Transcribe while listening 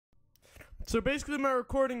So basically my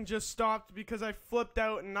recording just stopped because I flipped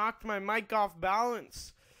out and knocked my mic off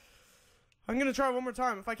balance. I'm gonna try one more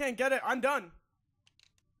time. If I can't get it, I'm done.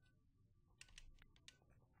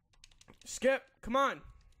 Skip, come on.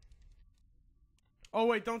 Oh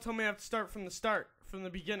wait, don't tell me I have to start from the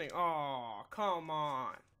beginning. Oh, come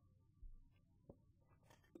on.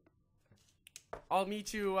 I'll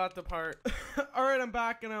meet you at the part. Alright, I'm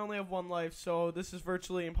back and I only have one life, so this is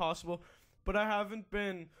virtually impossible. But I haven't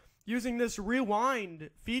been using this rewind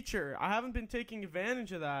feature. I haven't been taking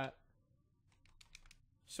advantage of that.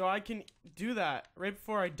 So I can do that right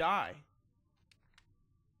before I die.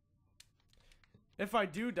 If I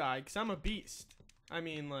do die, because I'm a beast. I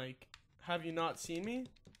mean, like, have you not seen me?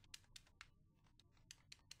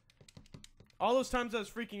 All those times I was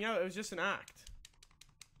freaking out, it was just an act.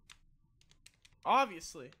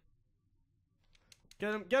 Obviously.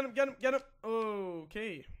 Get him, get him, get him, get him.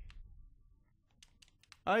 Okay.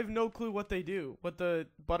 I have no clue what they do, what the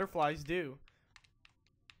butterflies do.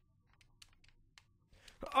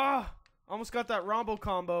 Ah! Almost got that Rombo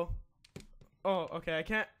combo. Oh, okay, I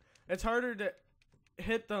can't. It's harder to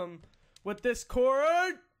hit them with this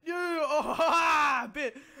cord. Oh, ah!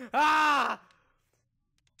 Bit. Ah!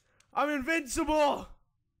 I'm invincible!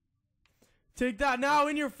 Take that now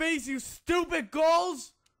in your face, you stupid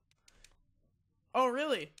goals! Oh,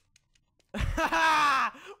 really? Woo!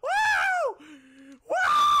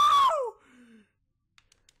 Woo!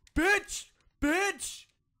 Bitch! Bitch!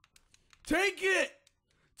 Take it!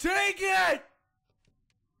 Take it!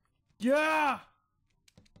 Yeah!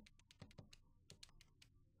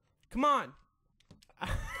 Come on!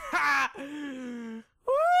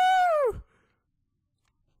 Woo!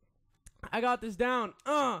 I got this down.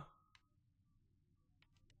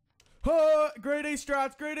 Grade A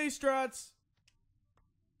strats, grade A strats.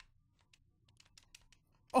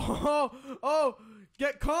 Oh,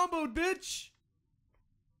 get comboed, bitch.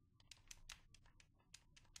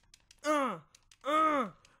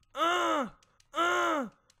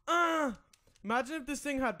 Imagine if this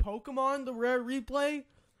thing had Pokemon, the rare replay.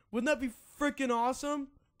 Wouldn't that be freaking awesome?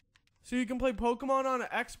 So you can play Pokemon on an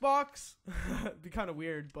Xbox? It'd be kind of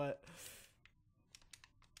weird, but...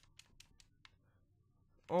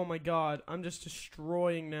 Oh my god, I'm just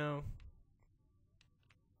destroying now.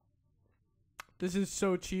 This is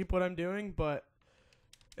so cheap what I'm doing, but...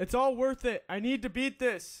 It's all worth it. I need to beat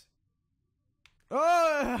this.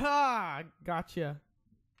 Oh, gotcha.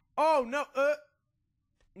 Oh, no.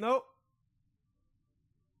 Nope.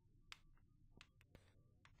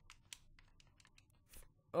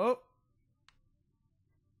 Oh.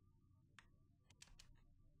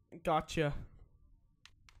 Gotcha.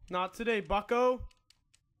 Not today, bucko.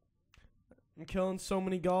 I'm killing so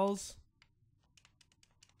many gulls.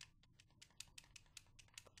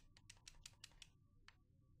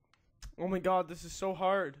 Oh my god, this is so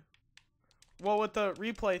hard. Well, with the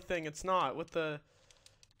replay thing, it's not. With the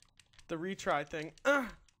retry thing.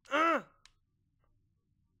 Let's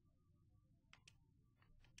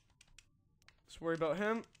worry about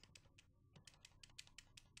him.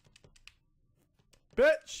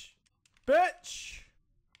 Bitch! Bitch!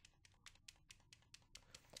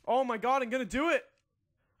 Oh my god, I'm gonna do it!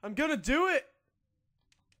 I'm gonna do it!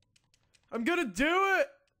 I'm gonna do it!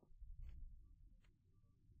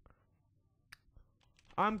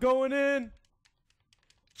 I'm going in!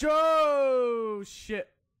 Joe! Shit.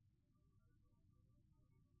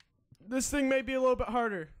 This thing may be a little bit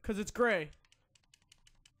harder, because it's gray.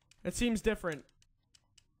 It seems different.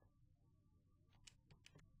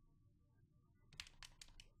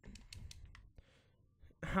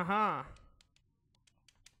 Haha.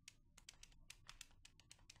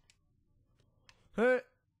 Hey,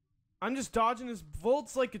 I'm just dodging his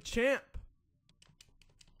volts like a champ.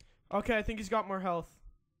 Okay, I think he's got more health.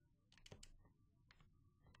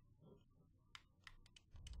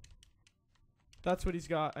 That's what he's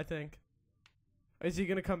got, I think. Is he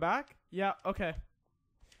gonna come back? Yeah, okay.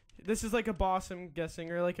 This is like a boss, I'm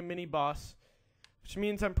guessing, or like a mini boss. Which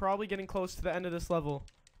means I'm probably getting close to the end of this level.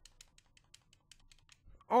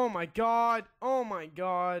 Oh my god. Oh my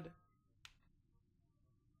god.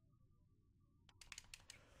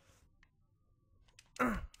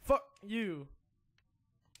 Fuck you.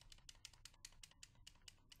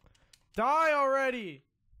 Die already.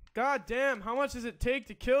 God damn, how much does it take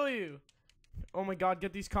to kill you? Oh my god,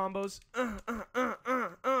 get these combos.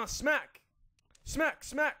 Smack. Smack,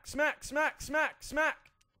 smack, smack, smack, smack,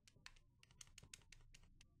 smack.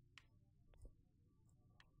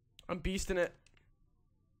 I'm beasting it.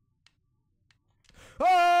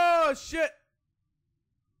 Oh, shit.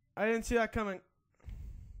 I didn't see that coming.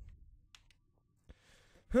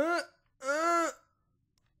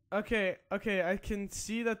 Okay, okay, I can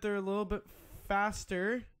see that they're a little bit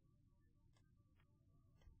faster.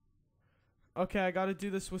 Okay, I gotta do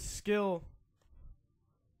this with skill.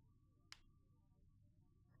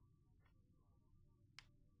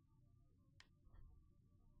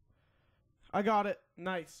 I got it.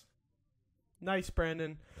 Nice. Nice,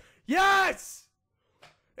 Brandon. Yes!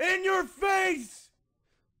 In your face!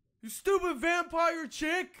 You stupid vampire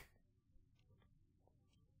chick!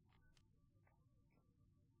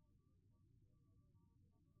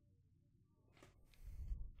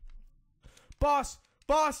 Boss!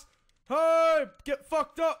 Boss! Hey! Get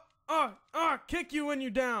fucked up! Kick you when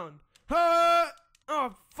you're down! Hey!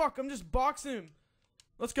 Oh, fuck, I'm just boxing him.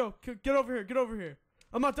 Let's go. Get over here. Get over here.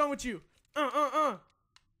 I'm not done with you.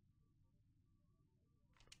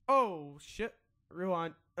 Oh, shit.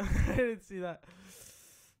 Rewind. I didn't see that.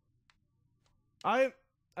 I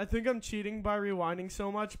think I'm cheating by rewinding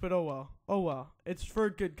so much, but oh well. Oh well. It's for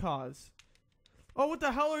a good cause. Oh, what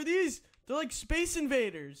the hell are these? They're like Space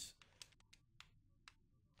Invaders.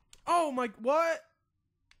 Oh my, what?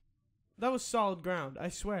 That was solid ground, I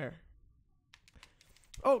swear.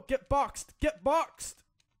 Oh, get boxed. Get boxed.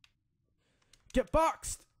 Get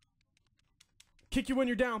boxed. Kick you when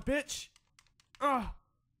you're down, bitch. I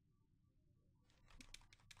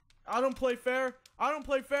don't play fair. I don't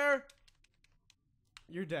play fair.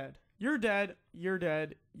 You're dead. You're dead. You're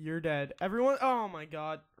dead. You're dead. Everyone. Oh my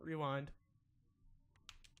god. Rewind.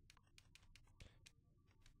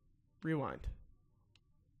 Rewind.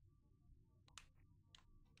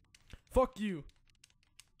 Fuck you.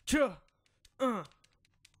 Chuh.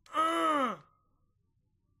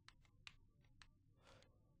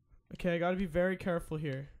 Okay, I gotta be very careful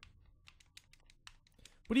here.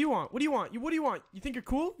 What do you want? What do you want? What do you want? You think you're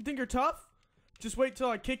cool? You think you're tough? Just wait till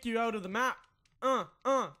I kick you out of the map. Oh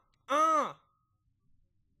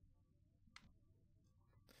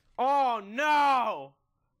no!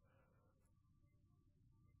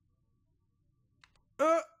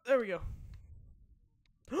 There we go.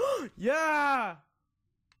 Yeah!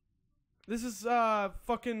 This is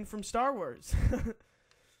fucking from Star Wars.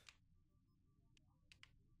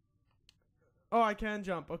 Oh, I can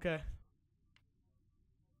jump. Okay.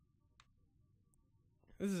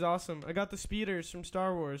 This is awesome. I got the speeders from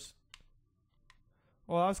Star Wars.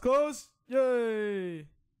 Well, that was close. Yay!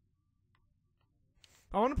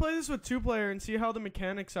 I want to play this with 2-player and see how the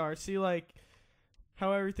mechanics are. See, like,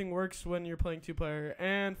 how everything works when you're playing 2-player.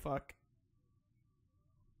 And fuck.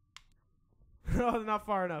 Oh, not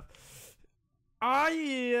far enough.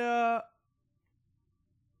 Yeah.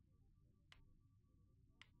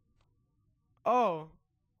 Oh.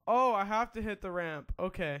 Oh, I have to hit the ramp.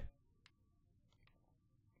 Okay.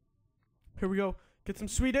 Here we go. Get some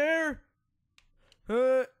sweet air.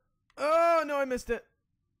 Oh, no, I missed it.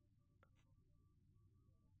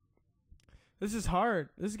 This is hard.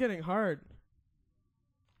 This is getting hard.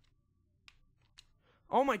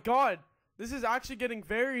 Oh my god. This is actually getting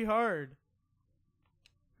very hard.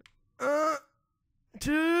 Oh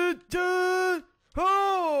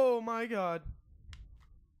my god.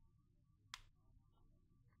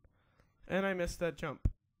 And I missed that jump.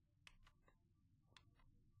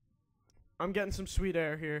 I'm getting some sweet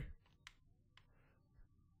air here.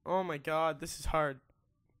 Oh my god, this is hard.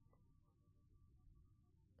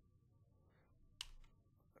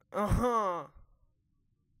 Uh-huh.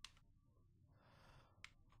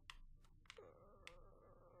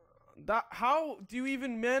 How do you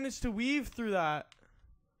even manage to weave through that?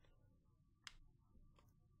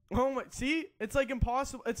 Oh my, see? It's like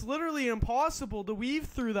impossible. It's literally impossible to weave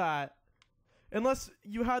through that. Unless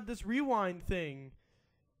you had this rewind thing.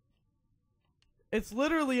 It's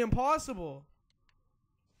literally impossible.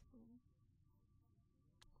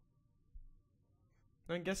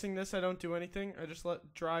 I'm guessing this I don't do anything. I just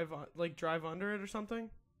drive under it or something.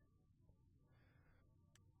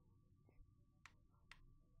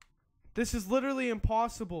 This is literally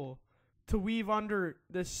impossible to weave under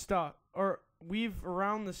this stuff or weave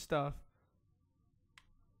around this stuff.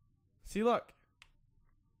 See, look.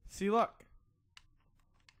 See, look.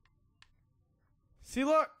 See,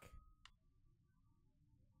 look.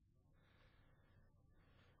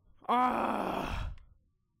 Ah.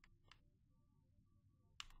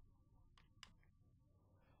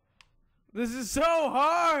 This is so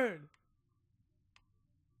hard.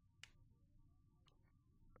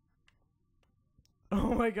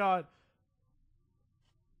 Oh my god.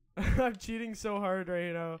 I'm cheating so hard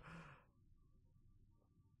right now.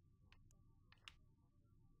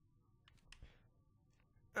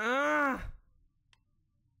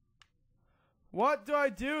 What do I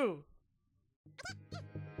do?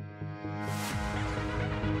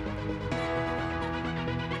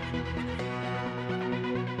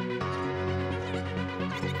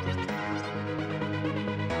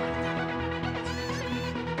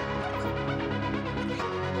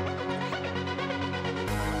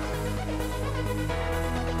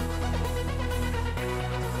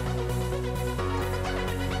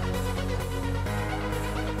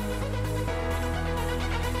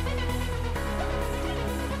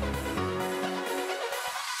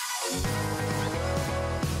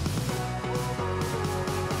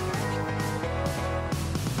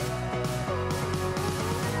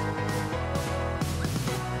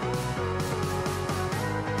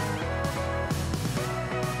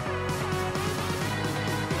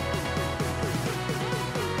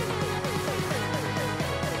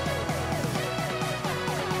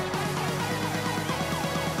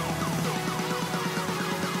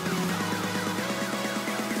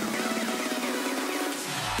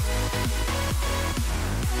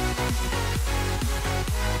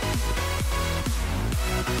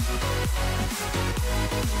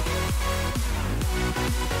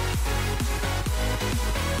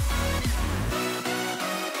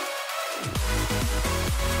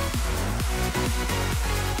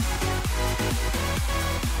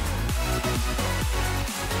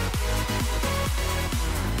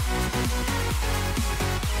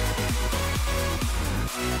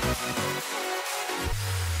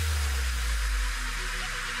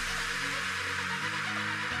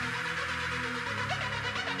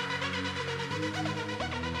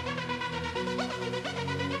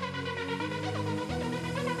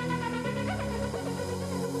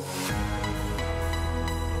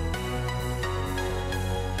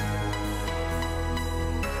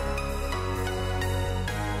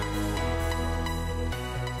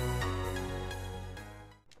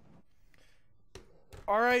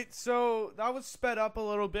 Alright, so that was sped up a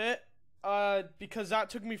little bit because that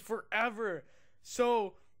took me forever.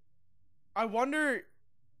 So I wonder,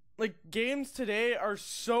 like, games today are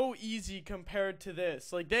so easy compared to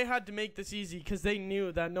this. Like, they had to make this easy because they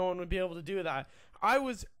knew that no one would be able to do that. I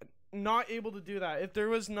was not able to do that. If there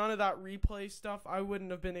was none of that replay stuff, I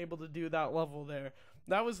wouldn't have been able to do that level there.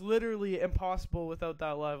 That was literally impossible without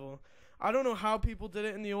that level. I don't know how people did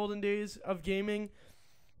it in the olden days of gaming,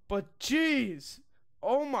 but jeez,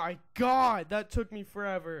 oh my god, that took me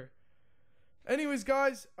forever. Anyways,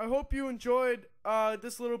 guys, I hope you enjoyed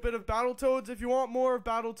this little bit of Battletoads. If you want more of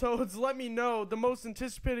Battletoads, let me know. The most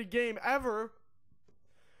anticipated game ever.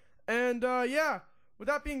 And yeah, with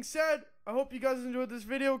that being said, I hope you guys enjoyed this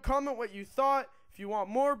video. Comment what you thought. If you want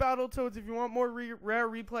more Battletoads, if you want more rare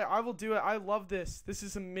replay, I will do it. I love this. This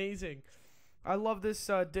is amazing. I love this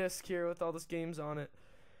disc here with all these games on it.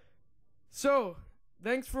 So,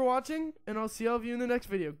 thanks for watching, and I'll see all of you in the next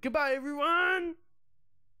video. Goodbye, everyone!